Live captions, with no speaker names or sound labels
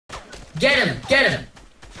Get him! Get him!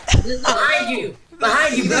 Behind you!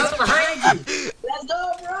 Behind you, bro! Behind you! Let's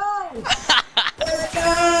go, bro! Let's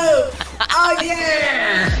go! Oh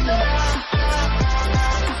yeah!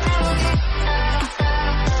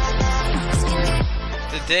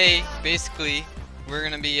 Today, basically, we're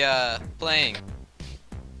gonna be playing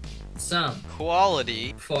Some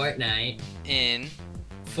quality Fortnite. in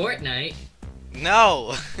Fortnite?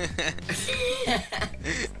 no.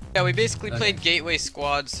 Yeah, we basically played gateway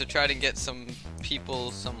squads to try to get some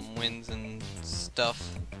people some wins and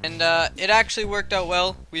stuff, and it actually worked out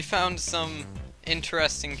well. We found some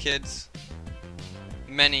interesting kids,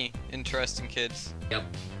 many interesting kids. Yep,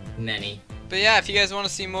 many. But yeah, if you guys want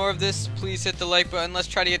to see more of this, please hit the like button. Let's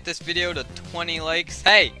try to get this video to 20 likes.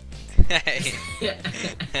 Hey!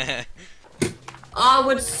 Hey! Oh,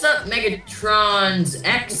 what's up, Megatron's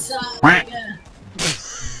X?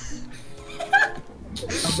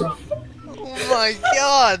 Oh my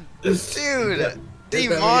god! Dude!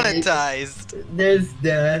 Demonetized! There's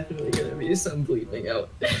definitely gonna be some bleeping out.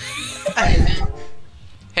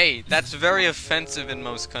 Hey, that's very offensive in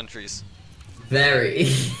most countries. Very.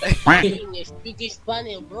 Speak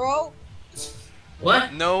Spanish, bro.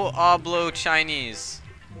 What? No hablo Chinese.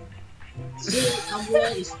 Sí, hablo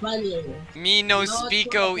español. Me no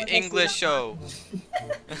speako Englisho.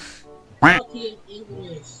 Talking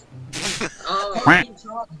English. Oh,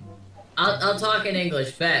 I'll talk in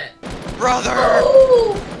English, bet. Brother!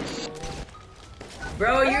 Oh!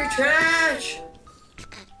 Bro, you're trash!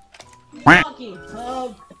 Talking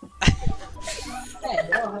pub.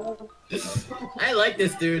 I like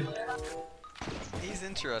this dude. He's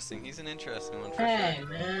interesting. He's an interesting one for Hey, sure.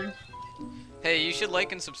 man. Hey, you should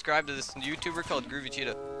like and subscribe to this YouTuber called Groovy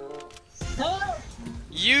Cheetah. Huh?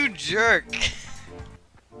 You jerk!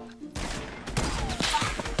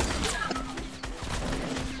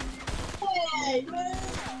 Hey, man.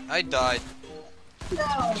 I died.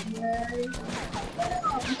 No, man.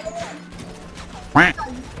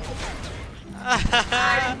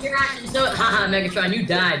 So, haha, Megatron, you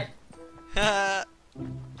died. No.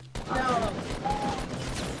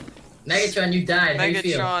 Megatron, you died. How you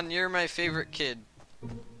feel? Megatron, you're my favorite kid.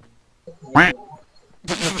 What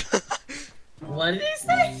did he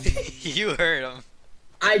say? You heard him.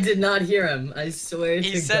 I did not hear him. I swear to God.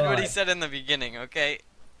 He said what he said in the beginning, okay?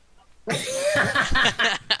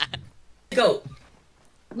 Go.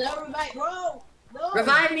 No, revive, bro. No.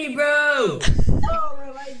 Revive me, bro. No,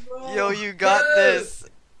 revive, bro. Yo, you got Bro. this.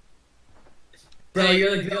 Bro, Hey.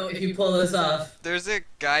 you're the goat if you pull this off. There's a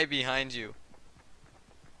guy behind you.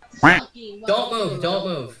 Fucking Don't move. Don't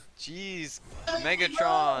move. Jeez,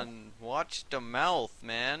 Megatron, watch the mouth,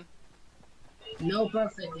 man. No,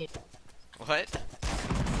 perfectly. What?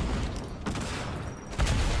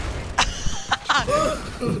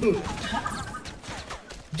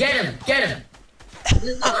 Get him. Get him.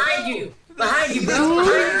 Behind you. Behind you, bro.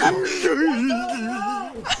 Behind you.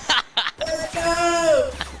 Let's go.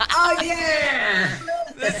 Oh yeah.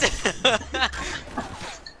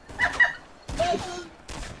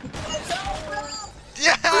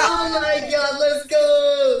 Yeah! Oh my God. Let's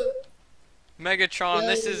go. Megatron,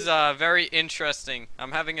 this is very interesting.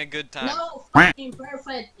 I'm having a good time. No, fucking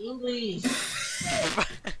perfect English.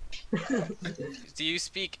 Do you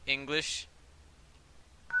speak English?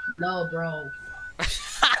 No, bro.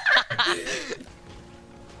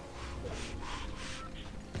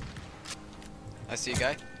 I see a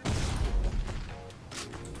guy.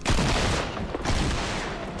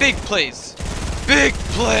 Big plays! Big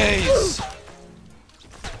plays!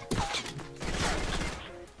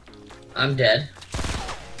 I'm dead.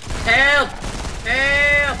 Help!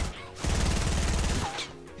 Help!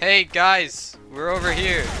 Hey guys, we're over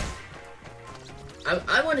here.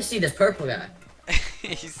 I want to see this purple guy.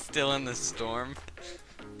 He's still in the storm.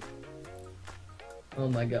 Oh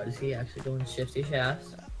my God, is he actually going shifty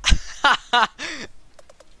shafts?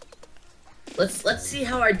 Let's see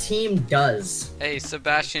how our team does. Hey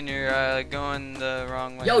Sebastian, you're going the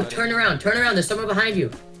wrong way. Yo, buddy. turn around, turn around. There's someone behind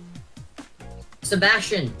you.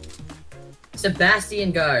 Sebastian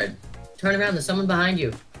guard. Turn around. There's someone behind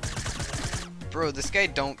you. Bro, this guy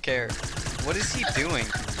don't care. What is he doing?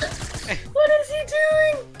 What is he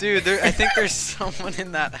doing? Dude, I think there's someone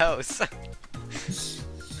in that house.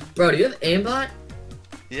 Bro, do you have aimbot?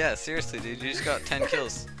 Yeah, seriously, dude, you just got 10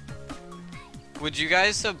 kills. Would you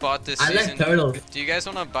guys have bought this I season? like turtles. Do you guys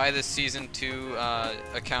want to buy this season 2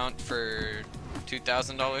 account for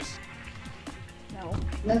 $2,000? No.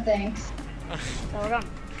 No thanks. So we're done.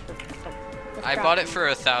 I bought it for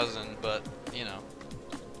 1,000, but you know,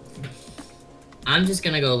 I'm just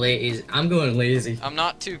gonna go lazy. I'm going lazy. I'm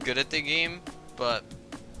not too good at the game, but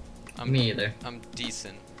Me either. I'm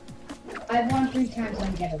decent. I've won 3 times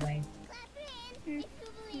on Getaway.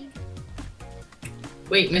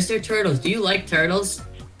 Wait, Mr. Turtles, do you like turtles?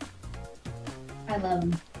 I love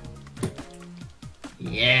them.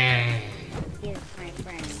 Yeah. He's my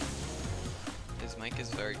friend. His mic is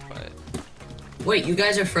very quiet. Wait, you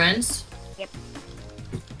guys are friends? I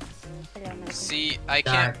don't know. See, I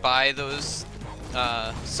can't buy those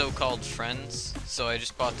so-called friends, so I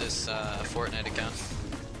just bought this Fortnite account.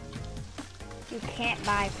 You can't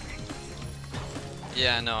buy.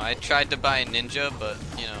 Yeah, no, I tried to buy a Ninja, but,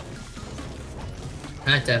 you know,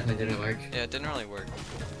 That definitely didn't work. yeah, it didn't really work.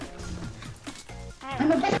 I don't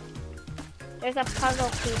know. There's a puzzle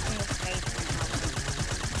piece in the space.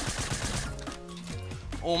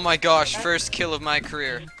 Oh my gosh, first kill of my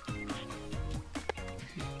career.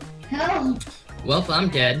 Help! Well, I'm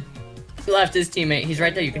dead. He left his teammate. He's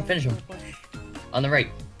right there. You can finish him. On the right.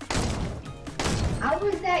 How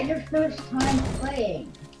was that your first time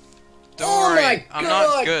playing? Don't Oh worry, my I'm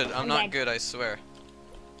God. not good. I'm not Okay. good, I swear.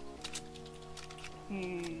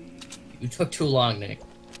 You took too long, Nick.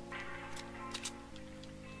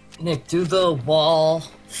 Nick, do the wall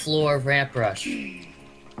floor ramp rush.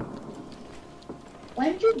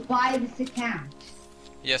 When did you buy this account?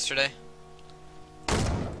 Yesterday,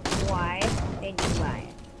 Why did you buy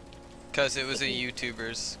it? because it was a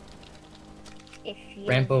YouTuber's. If you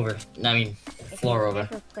Ramp over. No, I mean, if floor you over.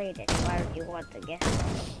 never played it, why would you want to get it?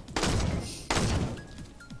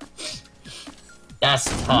 That's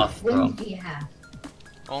tough, bro. Wins do you have?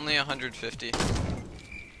 Only 150.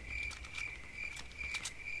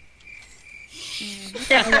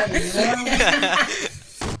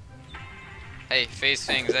 Hey, Face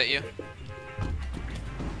Fang, is that you?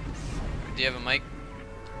 Do you have a mic?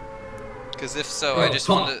 Because if so, Oh, I just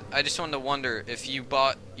come wanted to wonder if you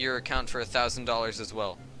bought your account for $1,000 as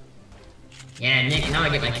well. Yeah, Nick, now I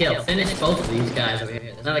get my kill. Finish both of these guys over here.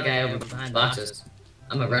 There's another guy over behind boxes.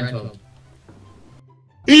 I'm gonna run to him.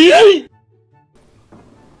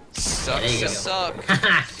 Sucks There you to go. suck.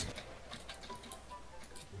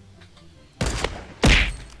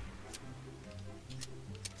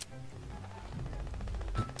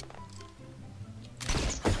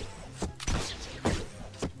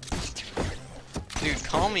 Dude,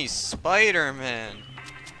 call me Spider-Man.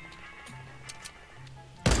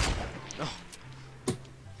 Oh.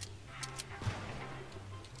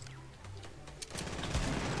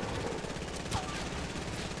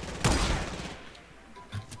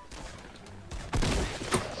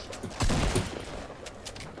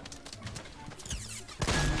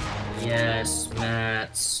 Yes,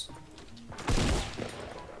 Mats.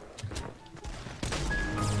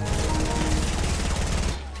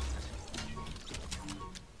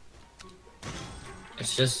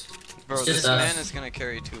 It's just... Bro, It's this just man us. is gonna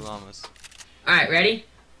carry 2 llamas. Alright, ready?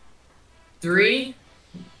 3,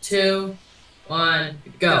 2, 1,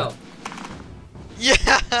 go.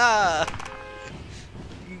 Yeah!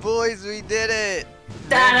 Boys, we did it!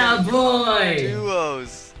 That a boy!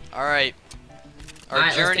 Duos. Alright. Our Alright,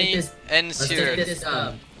 let's journey take this- ends Let's here. take this,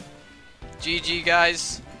 GG,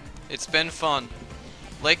 guys. It's been fun.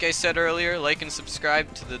 Like I said earlier, like and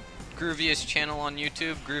subscribe to the grooviest channel on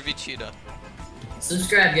YouTube, Groovy Cheetah.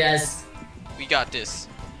 subscribe, guys. We got this.